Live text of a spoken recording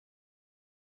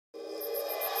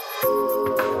Reading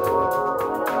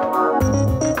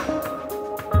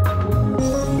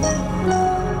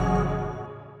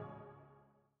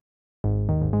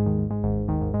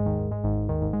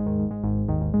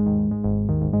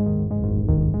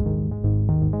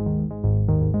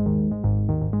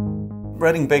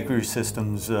Bakery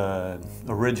Systems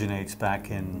originates back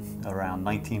in around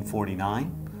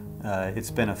 1949.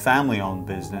 It's been a family-owned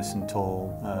business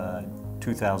until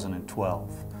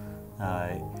 2012.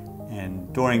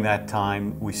 And during that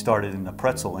time, we started in the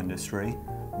pretzel industry,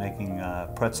 making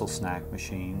pretzel snack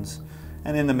machines.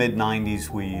 And in the mid-90s,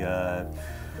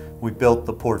 we built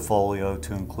the portfolio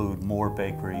to include more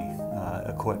bakery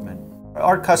equipment.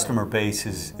 Our customer base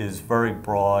is very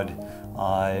broad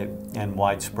and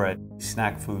widespread.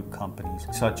 Snack food companies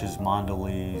such as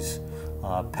Mondelez,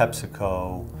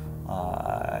 PepsiCo,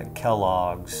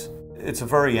 Kellogg's. It's a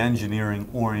very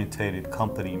engineering-oriented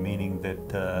company, meaning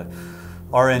that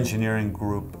our engineering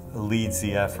group leads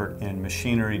the effort in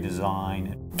machinery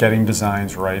design. Getting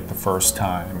designs right the first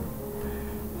time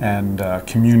and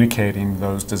communicating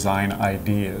those design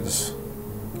ideas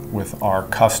with our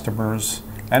customers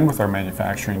and with our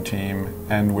manufacturing team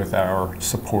and with our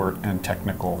support and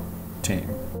technical team.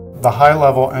 The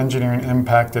high-level engineering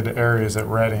impacted areas at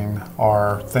Reading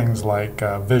are things like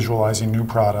visualizing new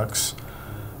products,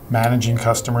 managing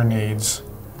customer needs,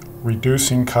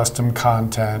 reducing custom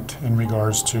content in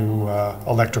regards to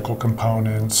electrical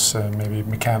components and maybe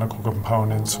mechanical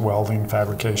components, welding,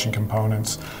 fabrication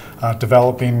components,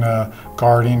 developing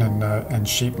guarding and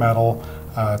sheet metal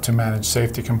to manage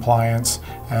safety compliance,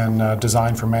 and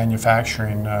design for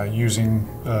manufacturing using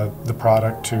the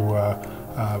product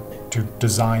to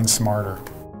design smarter.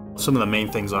 Some of the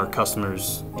main things our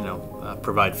customers,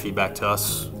 provide feedback to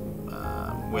us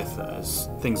with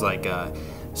things like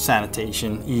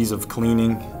sanitation, ease of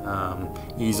cleaning,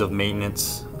 ease of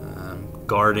maintenance,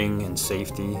 guarding and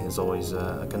safety is always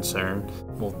a concern.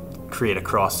 We'll create a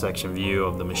cross-section view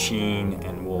of the machine,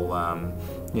 and we'll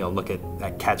look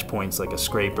at catch points like a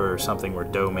scraper or something where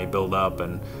dough may build up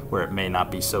and where it may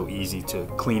not be so easy to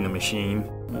clean the machine.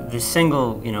 The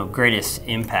single greatest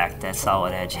impact that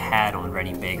Solid Edge had on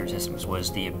Reading Bakery Systems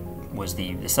was the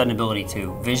sudden ability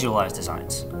to visualize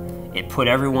designs. It put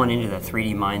everyone into the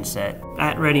 3D mindset.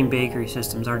 At Reading Bakery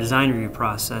Systems, our design review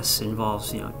process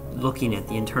involves looking at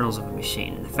the internals of a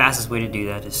machine, and the fastest way to do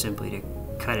that is simply to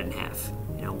cut it in half.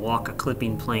 Walk a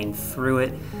clipping plane through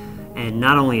it, and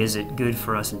not only is it good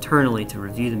for us internally to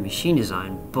review the machine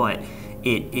design, but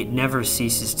it never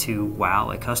ceases to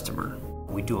wow a customer.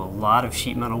 We do a lot of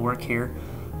sheet metal work here,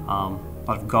 a lot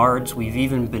of guards. We've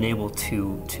even been able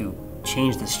to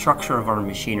change the structure of our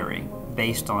machinery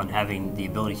based on having the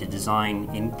ability to design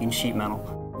in sheet metal.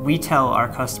 We tell our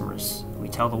customers, we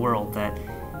tell the world that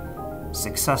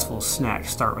successful snacks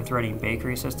start with Reading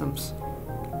Bakery Systems.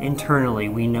 Internally,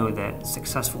 we know that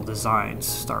successful designs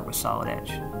start with Solid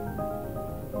Edge.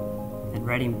 And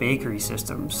Reading Bakery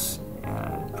Systems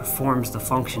performs the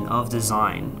function of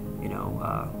design,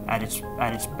 at its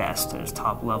best, at its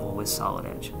top level with Solid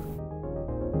Edge.